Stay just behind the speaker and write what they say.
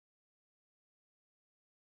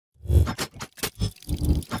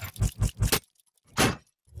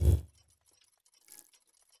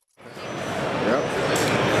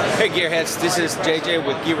Gearheads, this is JJ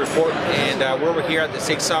with Gear Report, and we're over here at the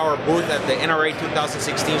Sig Sauer booth at the NRA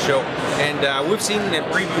 2016 show, and we've seen and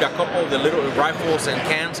previewed a couple of the little rifles and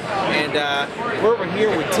cans, and we're over here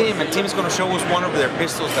with Tim, and Tim's going to show us one of their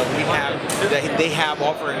pistols that they have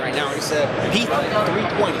offering right now. It's a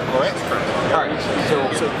P320, correct? All right. So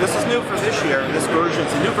this is new for this year. This version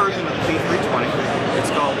is a new version of the P320. It's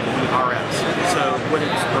called the RX. So what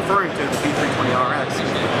it's referring to, the P320 RX,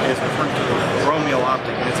 is referring to the Romeo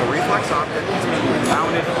optic, and it's a reflex optic. It's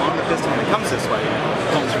mounted on the pistol, and it comes this way.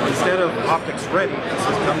 Instead of optics ready, it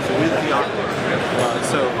just comes with the optic.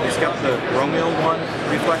 So it's got the Romeo 1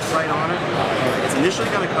 reflex sight on it. It's initially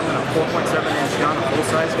going to come in a 4.7-inch gun, a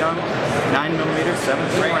full-size gun, 9mm,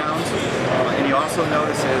 17 rounds, and you also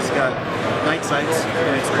notice it's got night sights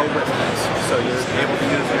and it's cobra sights, so you're able to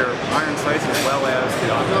use your iron sights as well as the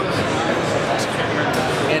optics.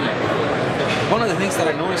 And one of the things that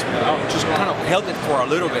I noticed, I just kind of held it for a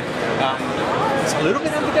little bit. It's a little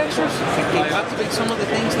bit ambidextrous. Can you activate some of the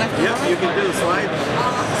things left and right? Yeah, you can do the slide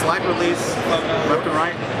release left and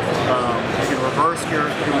right. You can reverse your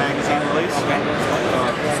magazine release. Okay.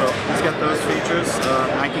 So it's got those features.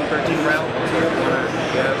 1913 rail.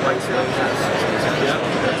 Lights,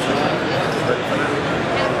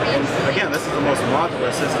 again, this is the most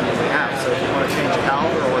modular system that we have. So if you want to change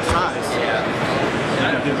caliber or size, you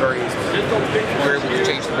can do it very easily. Where would you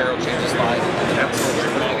change the barrel, change the slide?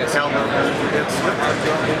 Absolutely. I guess.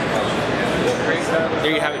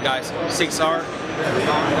 There you have it, guys. Sig Sauer,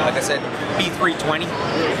 like I said, P320.